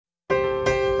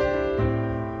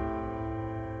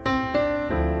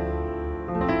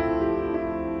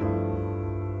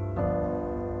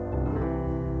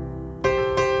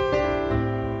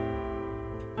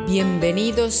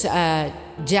Bienvenidos a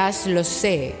Jazz Lo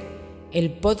Sé,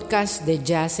 el podcast de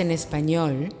jazz en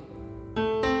español,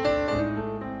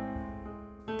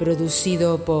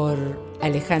 producido por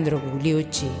Alejandro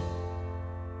Gugliucci.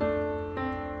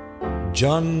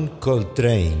 John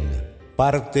Coltrane,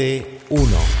 parte 1.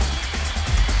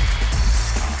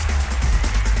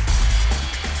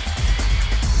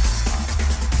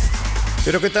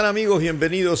 Pero ¿qué tal, amigos?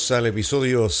 Bienvenidos al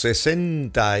episodio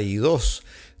 62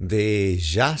 de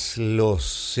Jazz Lo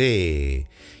Sé,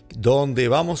 donde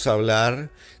vamos a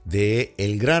hablar de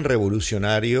el gran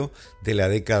revolucionario de la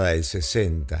década del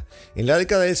 60. En la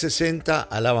década del 60,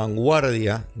 a la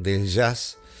vanguardia del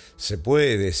jazz, se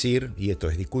puede decir, y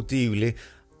esto es discutible,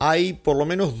 hay por lo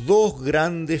menos dos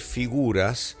grandes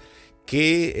figuras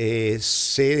que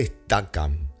se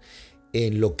destacan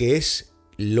en lo que es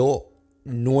lo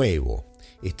nuevo.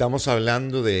 Estamos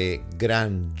hablando de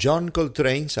gran John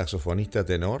Coltrane, saxofonista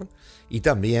tenor, y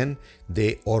también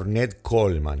de Ornette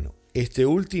Coleman. Este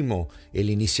último, el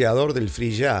iniciador del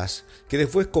free jazz, que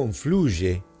después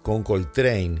confluye con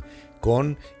Coltrane,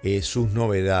 con sus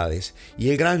novedades.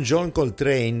 Y el gran John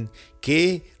Coltrane,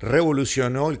 que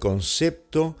revolucionó el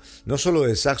concepto no solo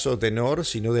del saxo tenor,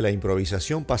 sino de la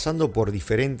improvisación, pasando por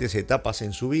diferentes etapas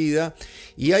en su vida.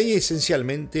 Y hay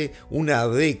esencialmente una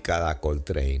década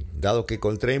Coltrane, dado que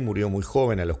Coltrane murió muy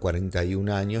joven, a los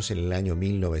 41 años, en el año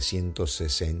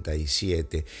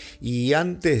 1967. Y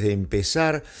antes de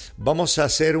empezar, vamos a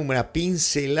hacer una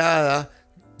pincelada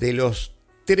de los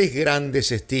tres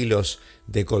grandes estilos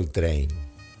de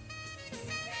Coltrane.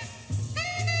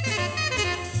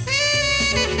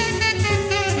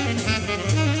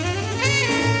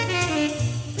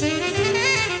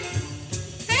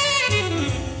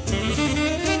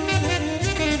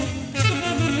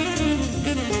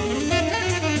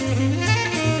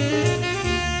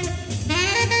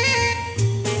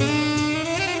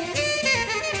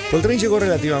 Coltrane llegó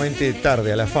relativamente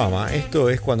tarde a la fama, esto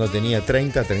es cuando tenía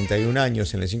 31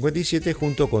 años en el 57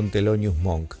 junto con Thelonious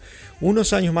Monk.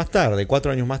 Unos años más tarde,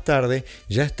 4 años más tarde,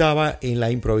 ya estaba en la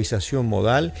improvisación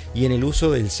modal y en el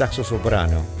uso del saxo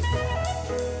soprano.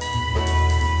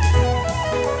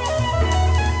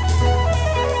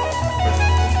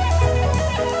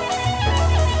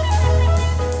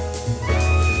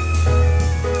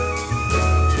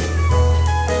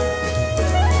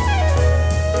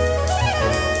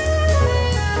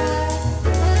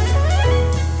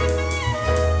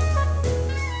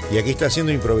 Y aquí está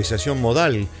haciendo improvisación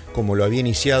modal, como lo había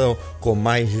iniciado con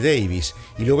Miles Davis.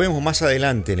 Y lo vemos más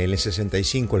adelante, en el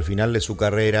 65, al final de su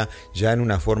carrera, ya en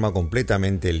una forma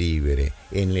completamente libre,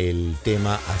 en el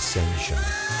tema Ascension.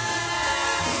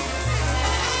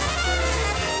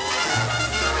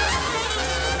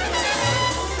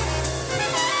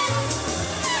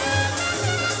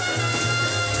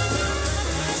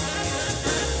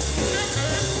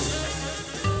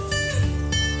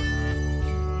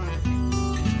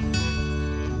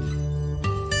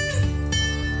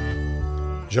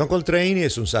 John Coltrane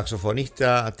es un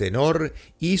saxofonista tenor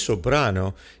y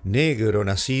soprano negro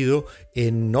nacido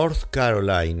en North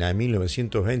Carolina en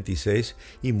 1926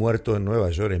 y muerto en Nueva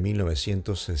York en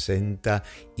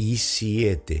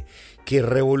 1967, que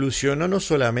revolucionó no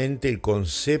solamente el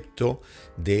concepto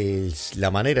de la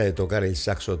manera de tocar el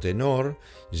saxo tenor,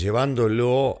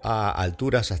 llevándolo a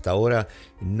alturas hasta ahora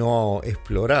no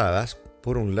exploradas,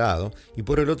 por un lado, y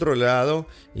por el otro lado,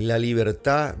 la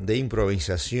libertad de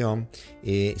improvisación,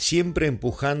 siempre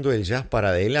empujando el jazz para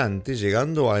adelante,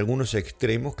 llegando a algunos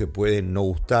extremos que pueden no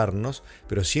gustarnos,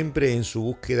 pero siempre en su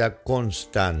búsqueda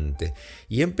constante.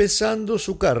 Y empezando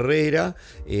su carrera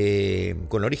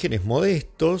con orígenes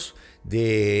modestos,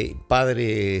 de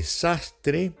padre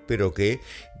sastre, pero que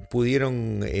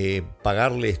pudieron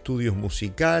pagarle estudios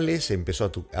musicales,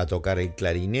 empezó a tocar el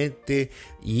clarinete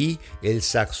y el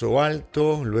saxo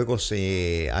alto, luego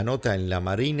se anota en la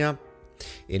Marina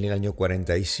en el año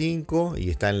 45 y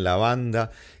está en la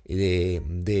banda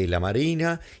de la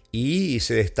Marina y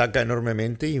se destaca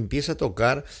enormemente y empieza a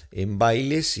tocar en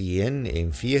bailes y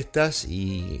en fiestas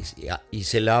y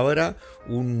se labra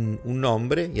un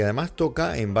nombre, y además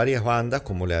toca en varias bandas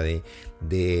como la de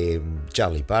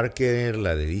Charlie Parker,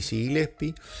 la de Dizzy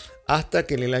Gillespie, hasta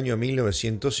que en el año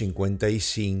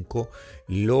 1955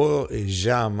 lo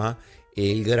llama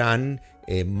el gran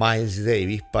Miles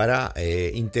Davis para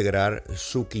integrar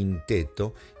su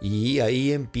quinteto, y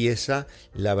ahí empieza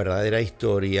la verdadera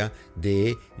historia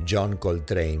de John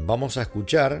Coltrane. Vamos a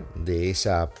escuchar de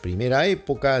esa primera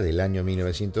época del año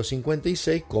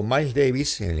 1956 con Miles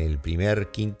Davis en el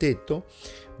primer quinteto.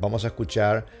 Vamos a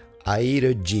escuchar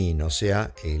Airojin, o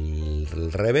sea, el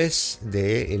revés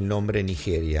del nombre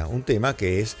Nigeria, un tema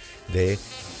que es de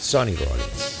Sonny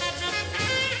Rollins.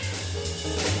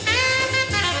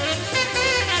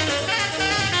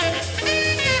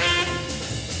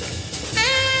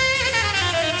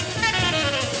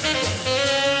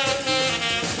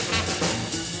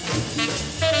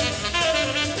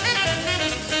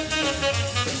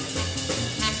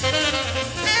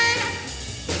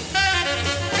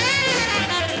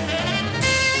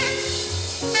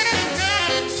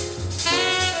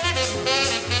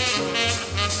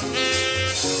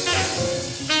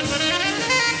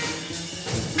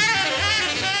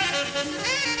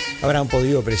 Habrán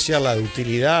podido apreciar la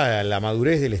utilidad, la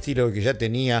madurez del estilo que ya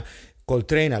tenía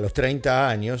Coltrane a los 30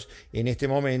 años, en este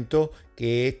momento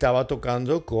que estaba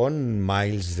tocando con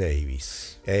Miles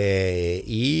Davis.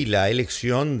 Y la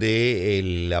elección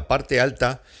de la parte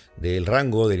alta del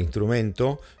rango del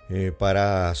instrumento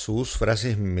para sus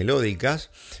frases melódicas,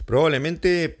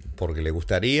 probablemente porque le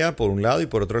gustaría por un lado y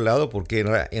por otro lado porque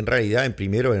en realidad en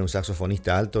primero era un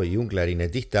saxofonista alto y un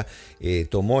clarinetista,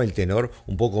 tomó el tenor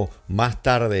un poco más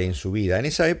tarde en su vida. En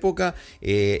esa época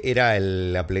era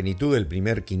la plenitud del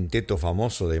primer quinteto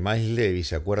famoso de Miles Davis,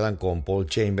 ¿se acuerdan? Con Paul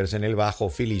Chambers en el bajo,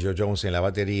 Philly Joe Jones en la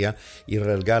batería y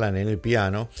Red Gallant en el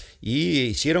piano, y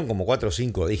hicieron como 4 o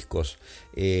 5 discos.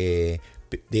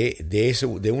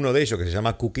 De uno de ellos, que se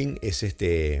llama Cooking, es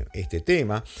este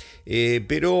tema,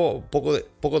 pero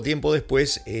poco tiempo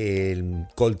después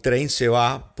Coltrane se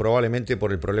va, probablemente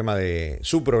por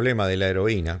su problema de la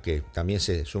heroína, que también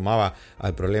se sumaba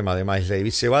al problema de Miles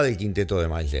Davis. Se va del quinteto de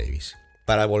Miles Davis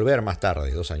para volver más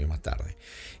tarde, 2 años más tarde,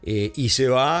 y se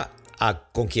va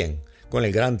 ¿con quién? Con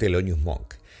el gran Thelonious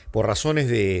Monk. Por razones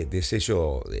de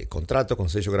sello, de contrato con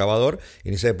sello grabador,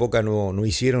 en esa época no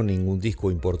hicieron ningún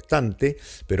disco importante,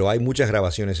 pero hay muchas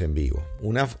grabaciones en vivo.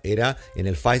 Una era en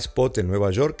el Five Spot en Nueva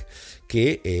York,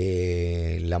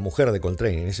 que la mujer de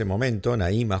Coltrane en ese momento,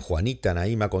 Juanita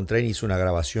Naima Coltrane, hizo una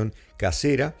grabación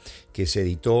casera que se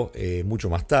editó mucho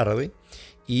más tarde.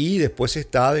 Y después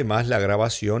está además la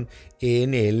grabación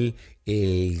en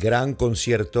el gran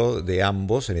concierto de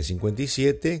ambos en el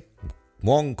 57,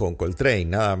 Monk con Coltrane,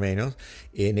 nada menos,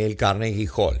 en el Carnegie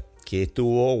Hall, que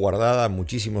estuvo guardada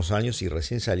muchísimos años y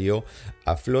recién salió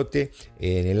a flote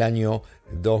en el año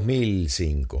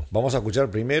 2005. Vamos a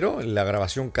escuchar primero la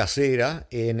grabación casera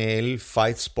en el Five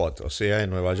Spot, o sea,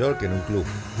 en Nueva York, en un club.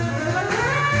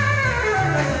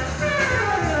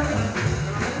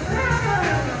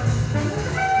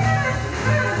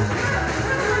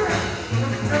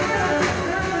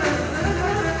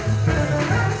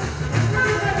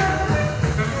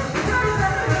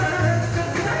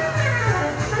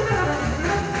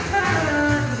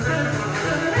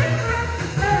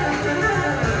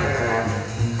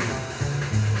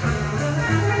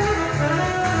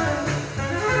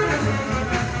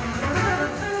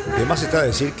 Además está a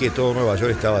decir que todo Nueva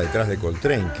York estaba detrás de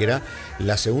Coltrane, que era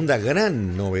la segunda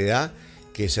gran novedad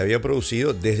que se había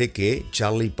producido desde que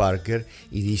Charlie Parker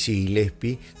y Dizzy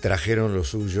Gillespie trajeron lo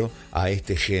suyo a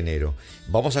este género.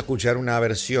 Vamos a escuchar una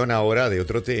versión ahora de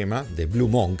otro tema, de Blue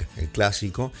Monk, el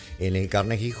clásico, en el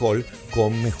Carnegie Hall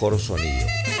con mejor sonido.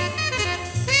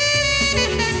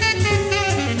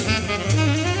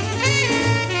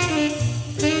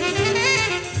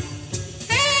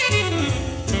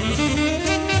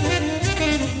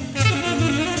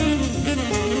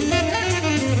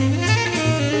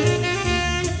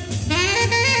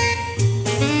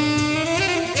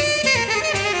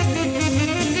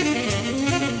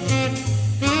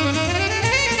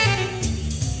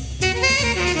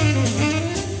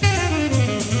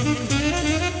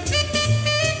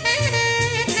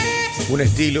 Un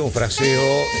estilo, un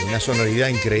fraseo, una sonoridad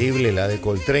increíble, la de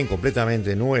Coltrane,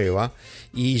 completamente nueva,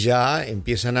 y ya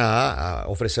empiezan a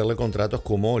ofrecerle contratos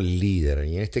como líder.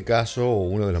 Y en este caso,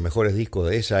 uno de los mejores discos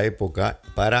de esa época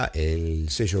para el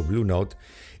sello Blue Note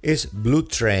es Blue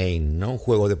Train, ¿no? Un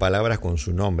juego de palabras con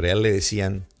su nombre. A él le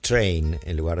decían Train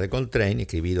en lugar de Coltrane,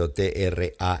 escribido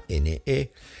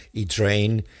T-R-A-N-E, y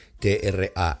Train,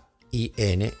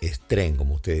 T-R-A-I-N, es tren,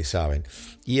 como ustedes saben.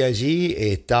 Y allí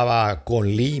estaba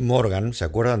con Lee Morgan, ¿se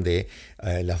acuerdan de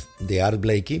Art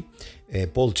Blakey?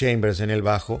 Paul Chambers en el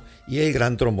bajo y el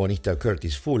gran trombonista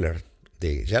Curtis Fuller.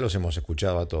 Ya los hemos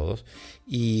escuchado a todos.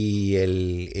 Y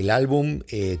el álbum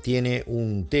tiene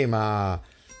un tema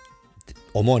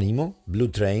homónimo, Blue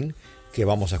Train, que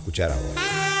vamos a escuchar ahora.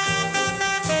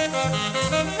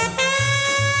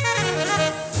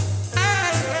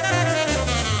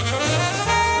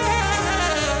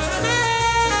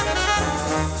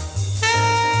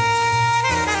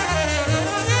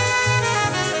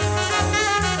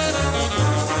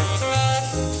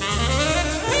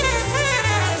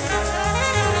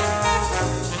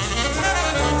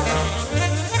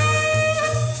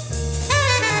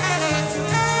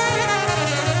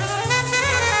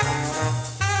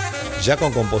 ya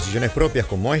con composiciones propias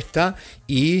como esta,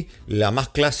 y la más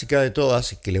clásica de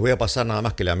todas, que les voy a pasar nada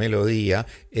más que la melodía,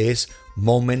 es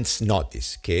Moment's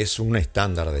Notice, que es un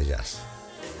estándar de jazz.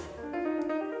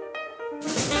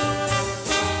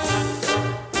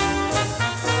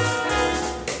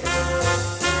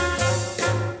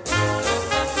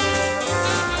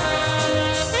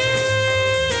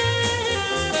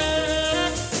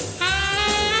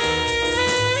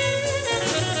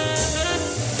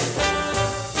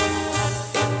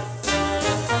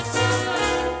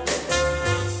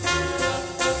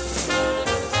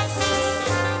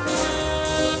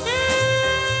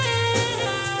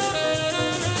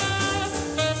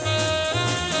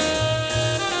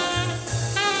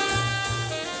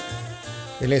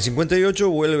 En el 58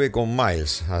 vuelve con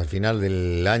Miles. Al final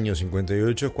del año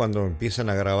 58 es cuando empiezan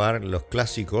a grabar los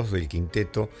clásicos del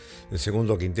quinteto, el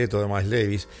segundo quinteto de Miles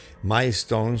Davis,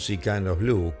 Milestones y Kind of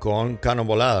Blue, con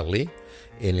Cannonball Adderley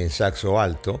en el saxo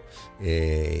alto,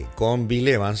 con Bill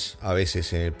Evans a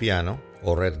veces en el piano,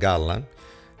 o Red Garland,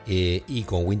 y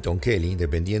con Wynton Kelly,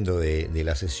 dependiendo de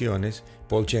las sesiones,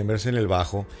 Paul Chambers en el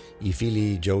bajo y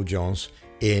Philly Joe Jones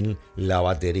en la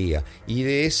batería. Y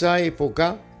de esa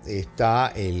época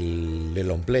está el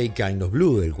long play Kind of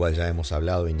Blue, del cual ya hemos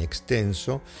hablado en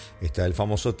extenso. Está el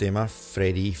famoso tema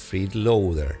Freddie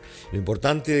Freeloader. Lo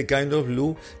importante de Kind of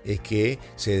Blue es que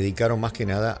se dedicaron más que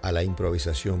nada a la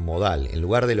improvisación modal. En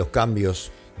lugar de los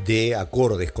cambios de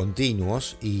acordes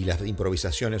continuos y las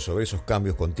improvisaciones sobre esos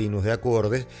cambios continuos de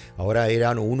acordes, ahora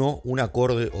eran un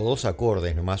acorde o dos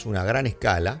acordes nomás, una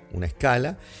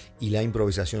escala y la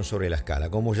improvisación sobre la escala,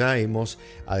 como ya hemos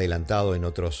adelantado en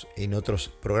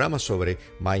otros programas sobre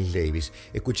Miles Davis.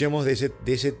 Escuchemos de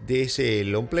ese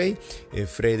long play,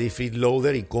 Freddie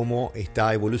Freeloader, y cómo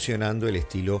está evolucionando el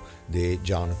estilo de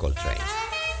John Coltrane.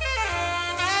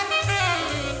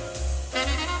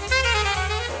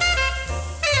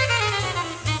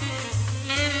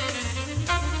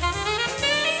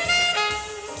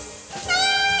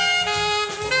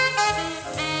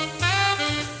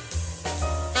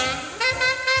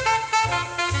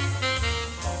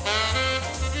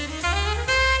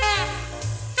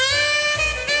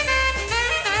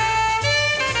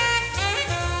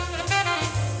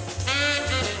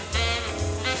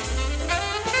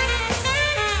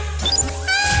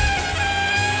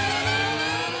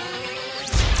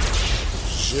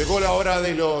 Llegó la hora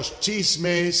de los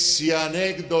chismes y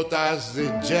anécdotas de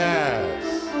jazz.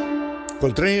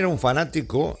 Coltrane era un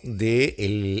fanático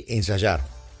de ensayar.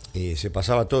 Se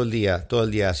pasaba todo el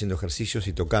día haciendo ejercicios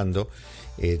y tocando,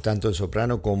 tanto el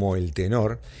soprano como el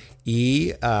tenor,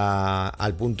 y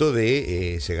al punto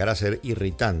de llegar a ser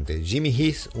irritante. Jimmy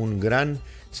Heath, un gran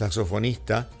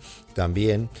saxofonista,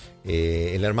 también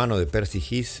el hermano de Percy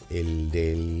Heath,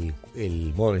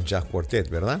 el Modern Jazz Quartet,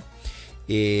 ¿verdad?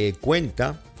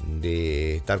 Cuenta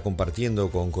de estar compartiendo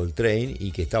con Coltrane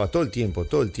y que estaba todo el tiempo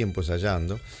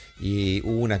ensayando, y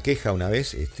hubo una queja una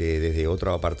vez desde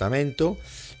otro apartamento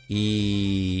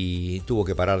y tuvo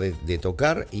que parar de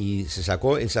tocar y se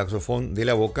sacó el saxofón de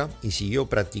la boca y siguió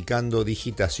practicando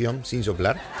digitación sin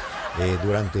soplar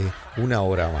durante una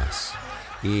hora más.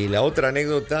 Y la otra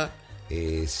anécdota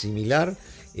similar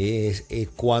es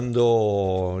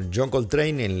cuando John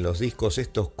Coltrane, en los discos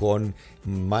estos con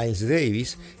Miles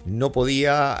Davis, no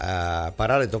podía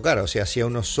parar de tocar, o sea, hacía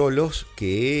unos solos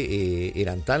que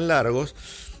eran tan largos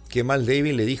que Miles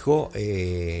Davis le dijo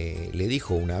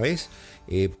una vez,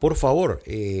 por favor,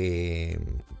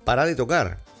 para de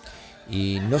tocar.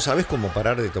 Y no sabes cómo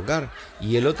parar de tocar.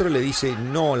 Y el otro le dice,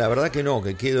 no, la verdad que no,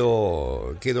 que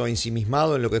quedo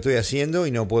ensimismado en lo que estoy haciendo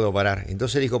y no puedo parar.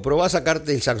 Entonces dijo, probá a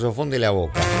sacarte el saxofón de la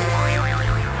boca.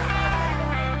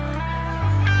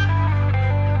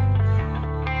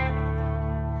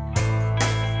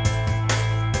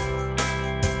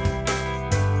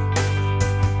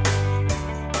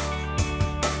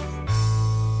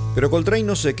 Pero Coltrane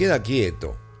no se queda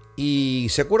quieto. Y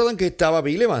se acuerdan que estaba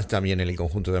Bill Evans también en el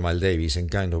conjunto de Miles Davis en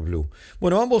Kind of Blue.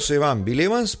 Bueno, ambos se van. Bill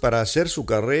Evans para hacer su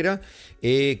carrera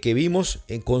que vimos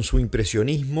con su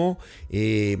impresionismo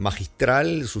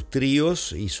magistral, sus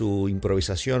tríos y su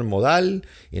improvisación modal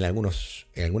en algunas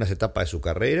etapas de su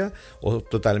carrera, o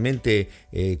totalmente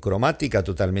cromática,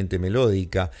 totalmente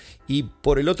melódica. Y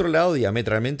por el otro lado,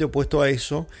 diametralmente opuesto a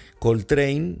eso,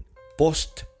 Coltrane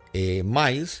post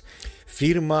Miles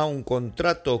firma un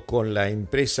contrato con la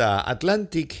empresa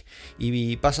Atlantic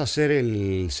y pasa a ser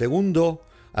el segundo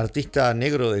artista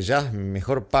negro de jazz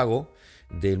mejor pago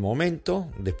del momento,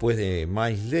 después de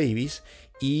Miles Davis,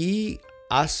 y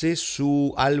hace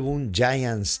su álbum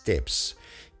Giant Steps,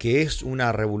 que es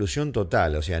una revolución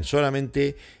total. O sea,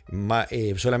 solamente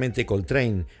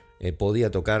Coltrane podía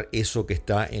tocar eso que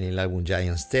está en el álbum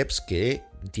Giant Steps, que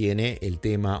tiene el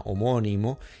tema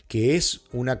homónimo, que es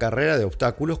una carrera de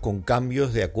obstáculos con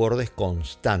cambios de acordes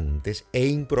constantes e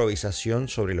improvisación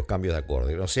sobre los cambios de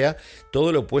acordes. O sea,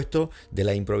 todo lo opuesto de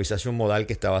la improvisación modal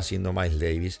que estaba haciendo Miles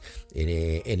Davis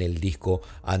en el disco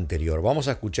anterior. Vamos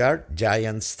a escuchar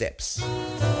Giant Steps.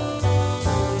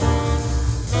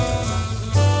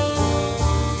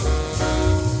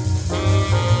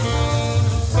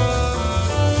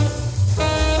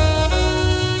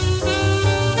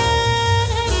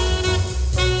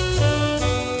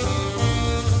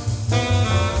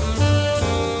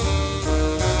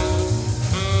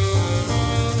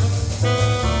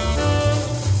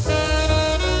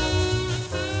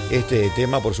 Este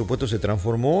tema, por supuesto, se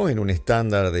transformó en un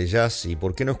estándar de jazz, y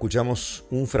 ¿por qué no escuchamos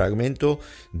un fragmento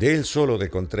del solo de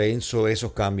Coltrane sobre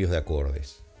esos cambios de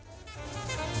acordes?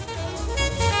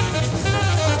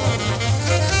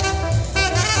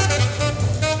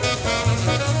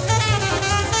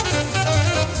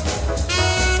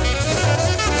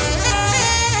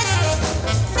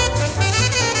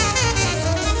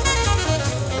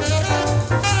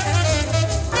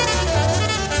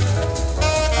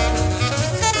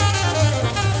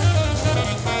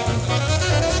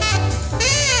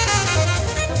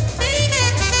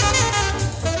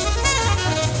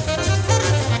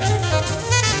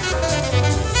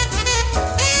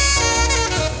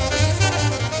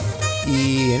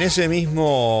 En ese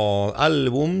mismo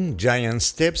álbum, Giant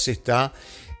Steps, está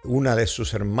una de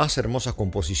sus más hermosas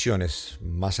composiciones,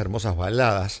 más hermosas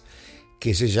baladas,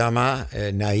 que se llama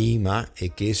Naima,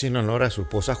 que es en honor a su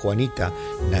esposa Juanita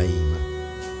Naima.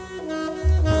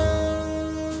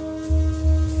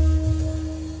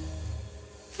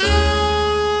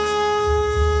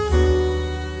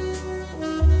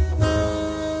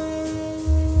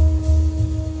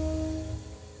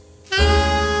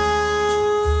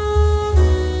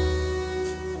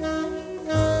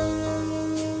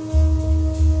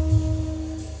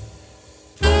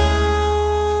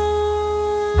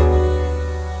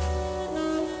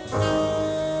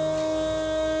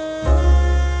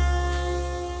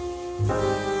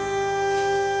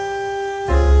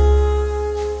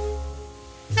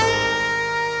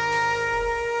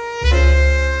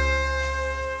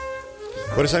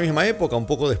 Por esa misma época, un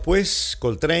poco después,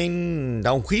 Coltrane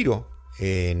da un giro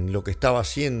en lo que estaba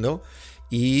haciendo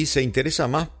y se interesa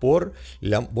más por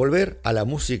volver a la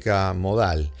música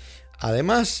modal.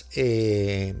 Además,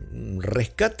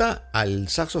 rescata al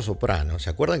saxo soprano. ¿Se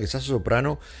acuerdan que el saxo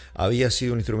soprano había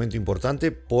sido un instrumento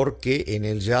importante porque en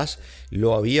el jazz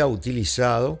lo había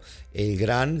utilizado el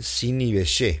gran Sidney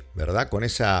Bechet, ¿verdad? Con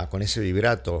ese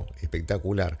vibrato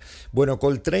espectacular. Bueno,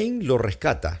 Coltrane lo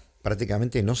rescata.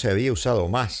 Prácticamente no se había usado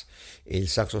más el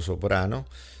saxo soprano,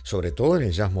 sobre todo en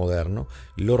el jazz moderno.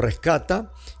 Lo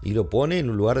rescata y lo pone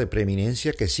en un lugar de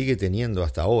preeminencia que sigue teniendo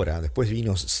hasta ahora. Después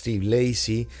vino Steve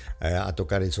Lacy a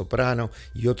tocar el soprano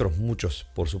y otros muchos,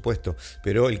 por supuesto,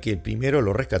 pero el que primero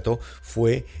lo rescató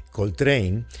fue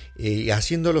Coltrane,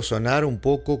 haciéndolo sonar un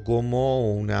poco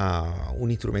como un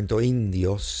instrumento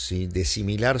indio, ¿sí?, de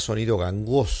similar sonido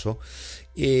gangoso.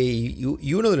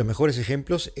 Y uno de los mejores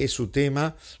ejemplos es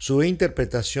su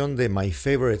interpretación de My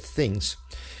Favorite Things,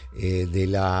 de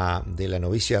la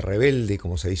novicia rebelde,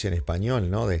 como se dice en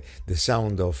español, ¿no? De The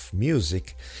Sound of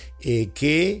Music,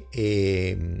 que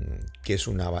es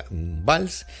un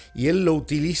vals, y él lo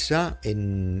utiliza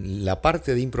en la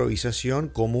parte de improvisación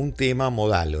como un tema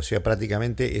modal, o sea,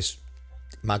 prácticamente es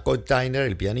McCoy Tyner,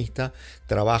 el pianista,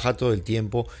 trabaja todo el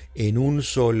tiempo en un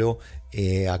solo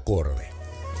acorde.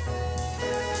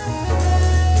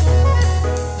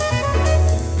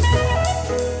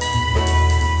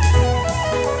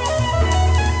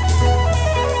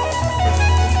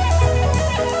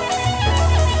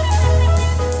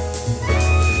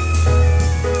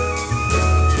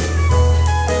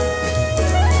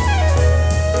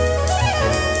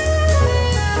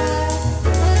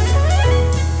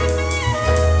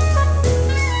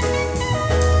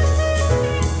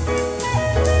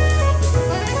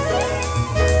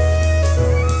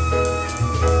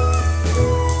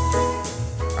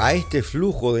 A este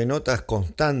flujo de notas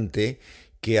constante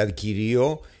que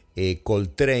adquirió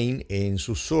Coltrane en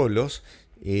sus solos,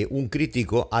 un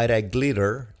crítico, Ira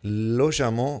Glitter, lo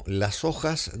llamó las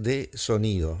hojas de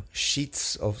sonido,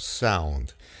 sheets of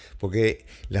sound, porque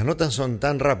las notas son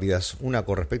tan rápidas una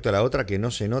con respecto a la otra que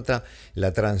no se nota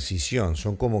la transición,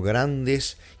 son como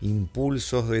grandes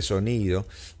impulsos de sonido,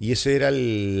 y esa era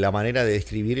la manera de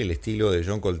describir el estilo de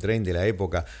John Coltrane de la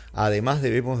época. Además,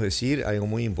 debemos decir algo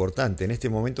muy importante: en este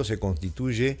momento se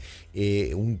constituye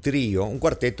un trío, un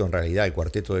cuarteto en realidad, el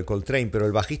cuarteto de Coltrane, pero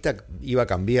el bajista iba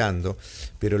cambiando,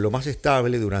 pero lo más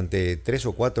estable durante 3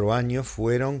 o 4 años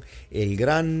fueron el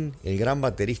gran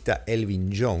baterista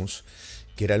Elvin Jones,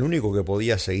 que era el único que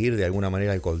podía seguir de alguna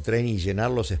manera al Coltrane y llenar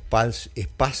los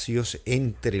espacios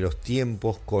entre los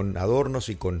tiempos con adornos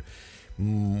y con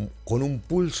un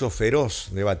pulso feroz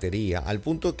de batería, al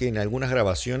punto que en algunas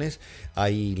grabaciones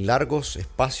hay largos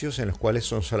espacios en los cuales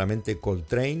son solamente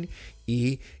Coltrane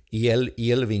y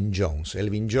Elvin Jones.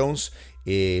 Elvin Jones,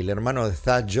 el hermano de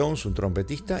Thad Jones, un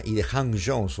trompetista, y de Hank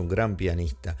Jones, un gran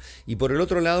pianista. Y por el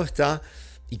otro lado está,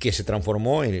 y que se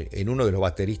transformó en uno de los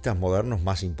bateristas modernos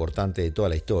más importantes de toda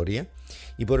la historia.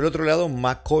 Y por el otro lado,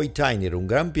 McCoy Tyner, un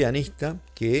gran pianista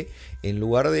que, en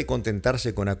lugar de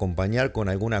contentarse con acompañar con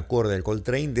algún acorde del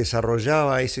Coltrane,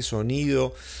 desarrollaba ese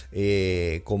sonido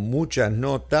con muchas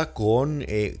notas, con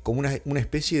una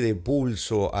especie de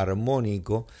pulso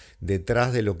armónico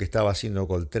detrás de lo que estaba haciendo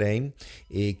Coltrane,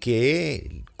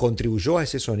 que contribuyó a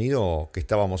ese sonido que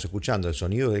estábamos escuchando, el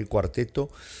sonido del cuarteto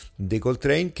de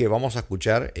Coltrane, que vamos a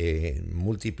escuchar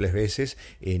múltiples veces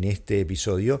en este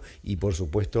episodio y por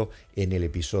supuesto en el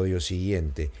episodio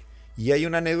siguiente. Y hay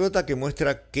una anécdota que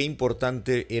muestra qué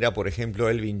importante era, por ejemplo,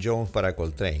 Elvin Jones para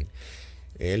Coltrane.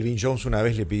 Elvin Jones una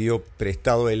vez le pidió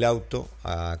prestado el auto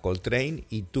a Coltrane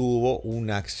y tuvo un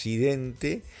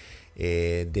accidente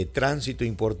de tránsito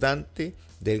importante,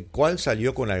 del cual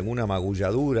salió con alguna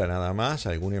magulladura nada más,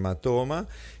 algún hematoma,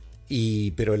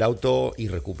 pero el auto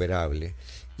irrecuperable.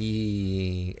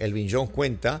 Y Elvin Jones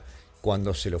cuenta,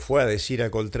 cuando se lo fue a decir a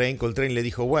Coltrane, Coltrane le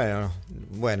dijo, bueno,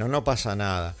 no pasa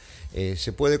nada,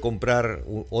 se puede comprar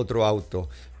otro auto,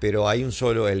 pero hay un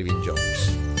solo Elvin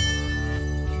Jones.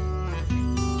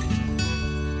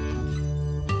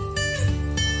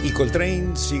 Y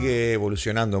Coltrane sigue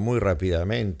evolucionando muy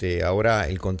rápidamente. Ahora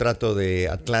el contrato de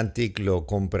Atlantic lo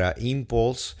compra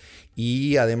Impulse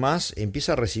y además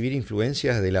empieza a recibir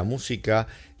influencias de la música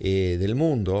del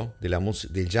mundo,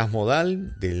 del jazz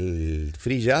modal, del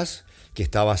free jazz que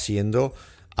estaba haciendo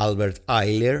Albert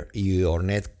Ayler y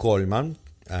Ornette Coleman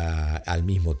al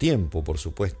mismo tiempo, por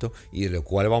supuesto, y de lo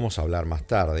cual vamos a hablar más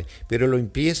tarde. Pero lo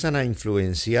empiezan a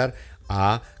influenciar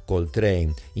a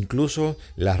Coltrane, incluso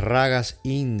las ragas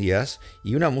indias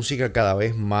y una música cada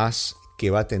vez más que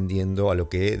va tendiendo a lo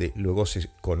que luego se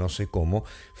conoce como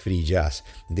free jazz.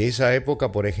 De esa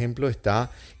época, por ejemplo,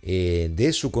 está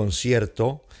de su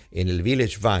concierto en el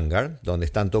Village Vanguard, donde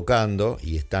están tocando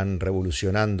y están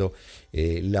revolucionando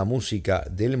la música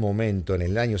del momento en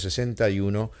el año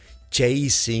 61,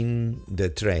 Chasing the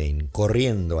Train,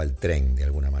 corriendo al tren de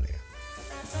alguna manera.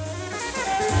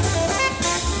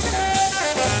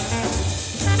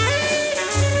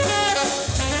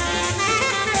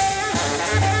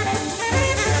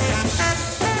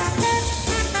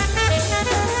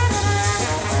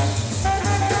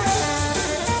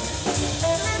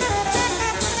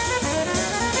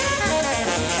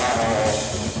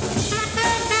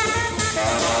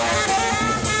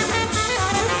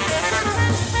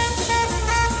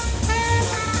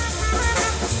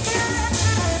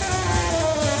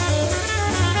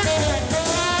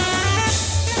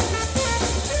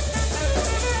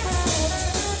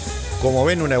 Como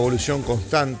ven, una evolución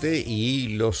constante y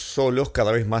los solos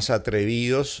cada vez más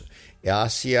atrevidos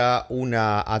hacia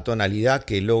una atonalidad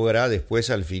que logra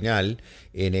después al final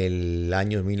en el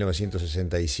año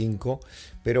 1965.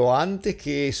 Pero antes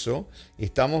que eso,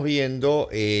 estamos viendo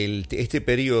este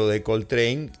periodo de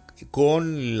Coltrane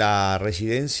con la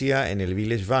residencia en el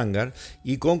Village Vanguard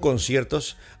y con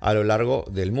conciertos a lo largo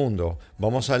del mundo.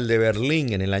 Vamos al de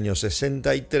Berlín en el año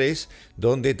 63,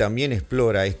 donde también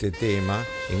explora este tema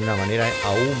en una manera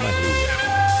aún más libre.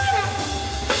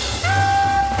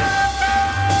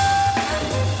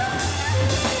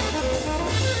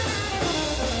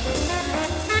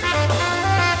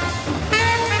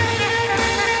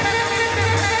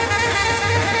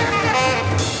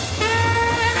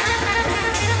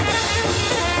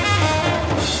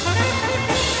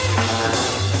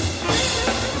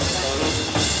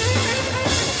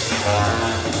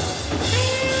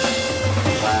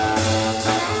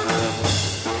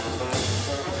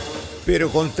 Pero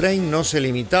Coltrane no se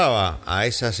limitaba a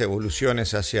esas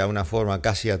evoluciones hacia una forma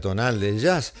casi atonal del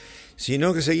jazz,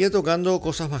 sino que seguía tocando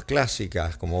cosas más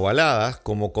clásicas, como baladas,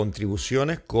 como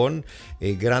contribuciones con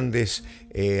grandes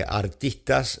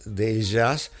artistas del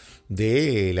jazz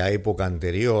de la época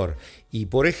anterior. Y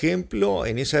por ejemplo,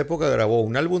 en esa época grabó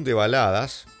un álbum de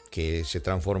baladas que se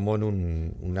transformó en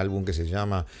un álbum que se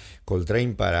llama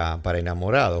Coltrane para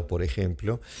enamorados, por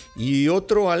ejemplo, y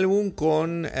otro álbum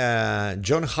con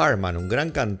John Hartman, un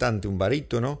gran cantante, un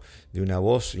barítono de una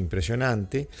voz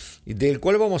impresionante, del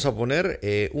cual vamos a poner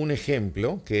un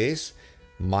ejemplo que es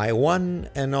My One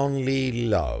and Only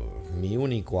Love, mi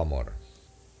único amor.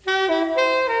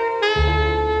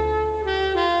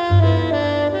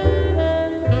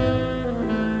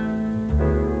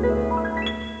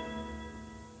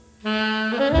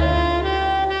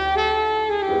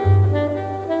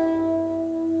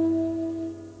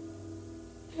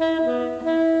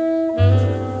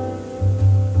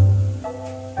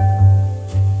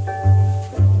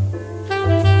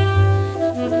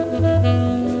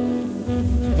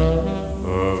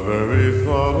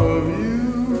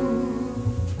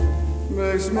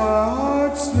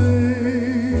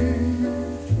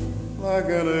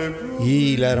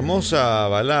 Y la hermosa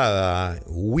balada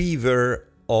Weaver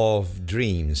of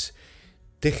Dreams,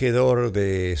 tejedor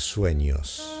de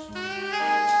sueños.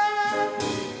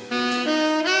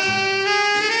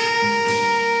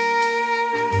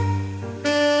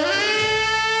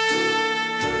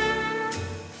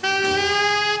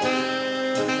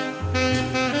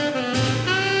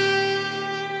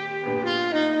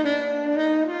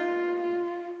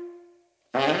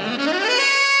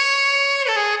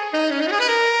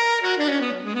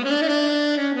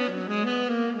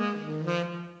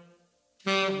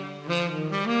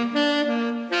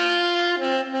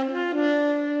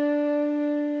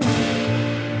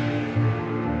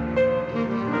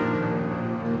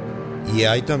 Y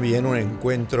hay también un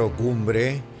encuentro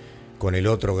cumbre con el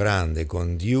otro grande,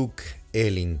 con Duke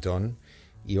Ellington.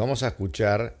 Y vamos a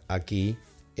escuchar aquí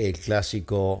el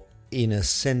clásico In a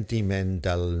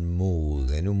Sentimental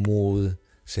Mood, en un mood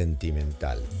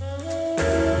sentimental.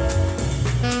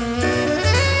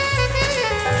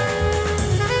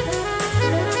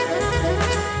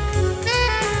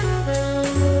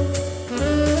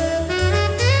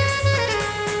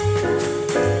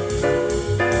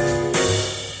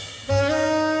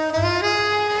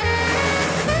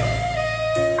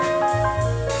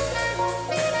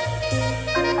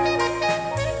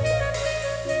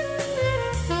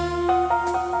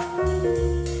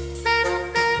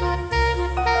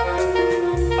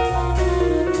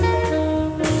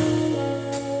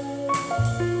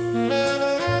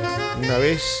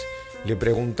 Le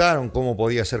preguntaron cómo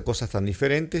podía hacer cosas tan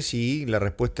diferentes y la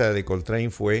respuesta de Coltrane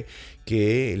fue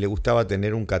que le gustaba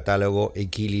tener un catálogo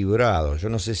equilibrado. Yo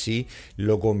no sé si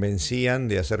lo convencían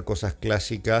de hacer cosas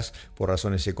clásicas por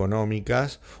razones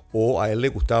económicas o a él le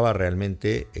gustaba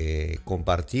realmente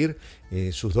compartir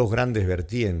sus dos grandes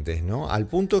vertientes, ¿no? Al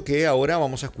punto que ahora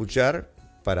vamos a escuchar,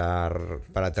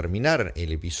 para terminar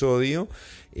el episodio,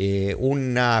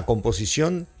 una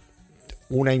composición,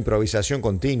 una improvisación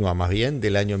continua más bien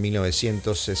del año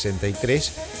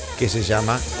 1963 que se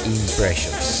llama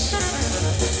Impressions.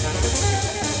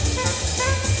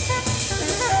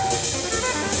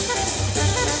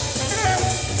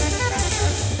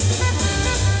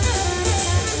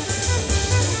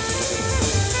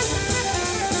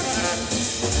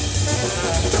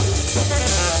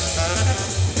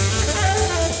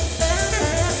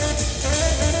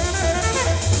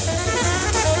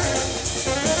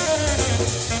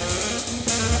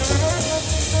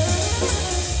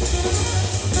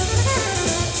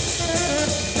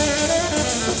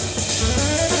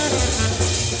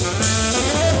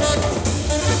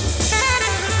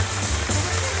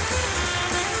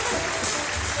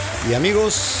 Y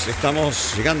amigos,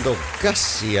 estamos llegando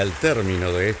casi al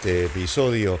término de este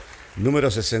episodio número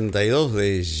 62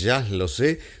 de Jazz Lo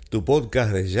Sé, tu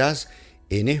podcast de jazz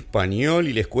en español.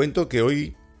 Y les cuento que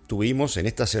hoy tuvimos en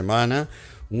esta semana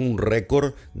un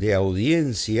récord de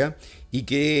audiencia y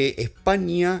que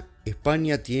España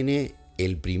tiene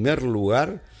el primer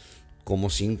lugar, como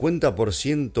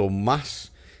 50%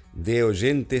 más de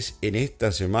oyentes en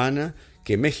esta semana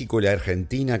que México y la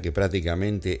Argentina, que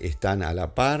prácticamente están a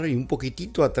la par, y un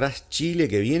poquitito atrás Chile,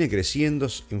 que viene creciendo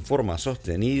en forma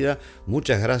sostenida.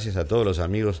 Muchas gracias a todos los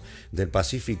amigos del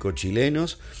Pacífico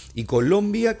chilenos, y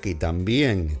Colombia, que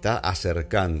también está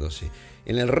acercándose.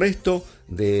 En el resto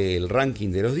del ranking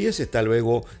de los 10 está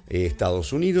luego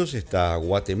Estados Unidos, está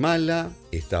Guatemala,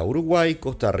 está Uruguay,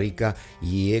 Costa Rica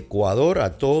y Ecuador.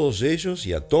 A todos ellos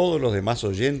y a todos los demás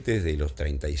oyentes de los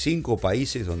 35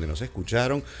 países donde nos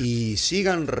escucharon, y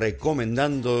sigan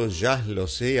recomendando Jazz Lo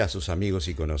Sé a sus amigos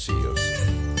y conocidos.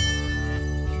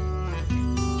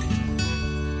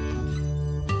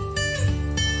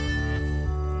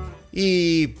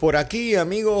 Y por aquí,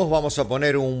 amigos, vamos a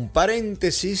poner un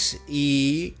paréntesis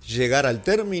y llegar al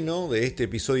término de este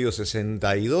episodio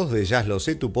 62 de Jazz Lo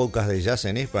Sé, tu podcast de jazz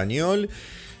en español,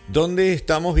 donde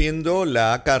estamos viendo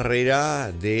la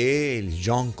carrera de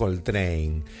John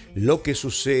Coltrane, lo que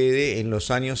sucede en los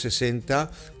años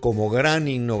 60 como gran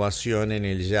innovación en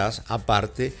el jazz,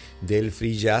 aparte del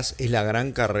free jazz, es la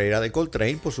gran carrera de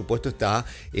Coltrane. Por supuesto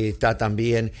está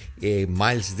también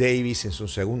Miles Davis en su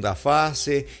segunda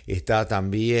fase, está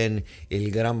también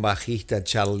el gran bajista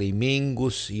Charlie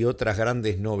Mingus y otras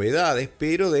grandes novedades,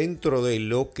 pero dentro de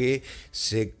lo que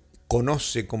se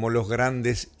conoce como los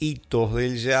grandes hitos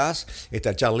del jazz,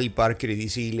 está Charlie Parker y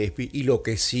Dizzy Gillespie, y lo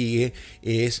que sigue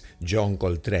es John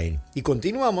Coltrane. Y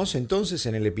continuamos entonces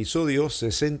en el episodio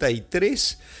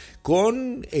 63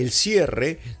 con el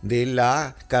cierre de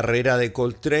la carrera de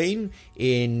Coltrane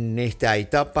en esta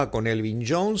etapa con Elvin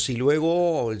Jones y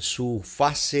luego su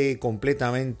fase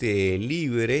completamente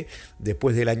libre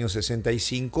después del año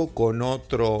 65 con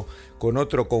otro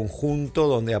conjunto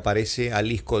donde aparece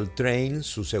Alice Coltrane,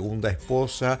 su segunda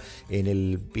esposa, en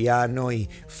el piano y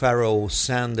Pharoah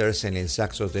Sanders en el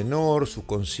saxo tenor, sus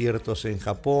conciertos en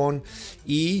Japón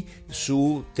y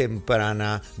su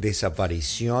temprana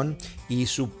desaparición y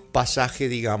su pasaje,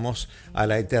 digamos, a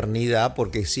la eternidad,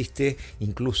 porque existe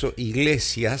incluso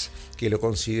iglesias que lo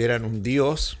consideran un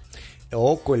dios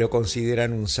o que lo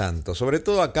consideran un santo, sobre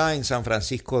todo acá en San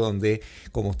Francisco, donde,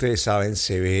 como ustedes saben,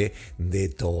 se ve de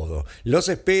todo. Los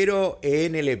espero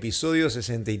en el episodio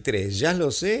 63. Ya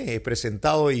lo sé, es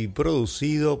presentado y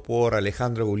producido por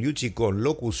Alejandro Gugliucci con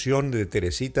locución de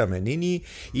Teresita Menini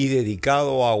y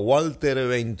dedicado a Walter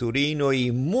Venturino,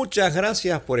 y muchas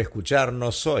gracias por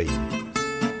escucharnos hoy.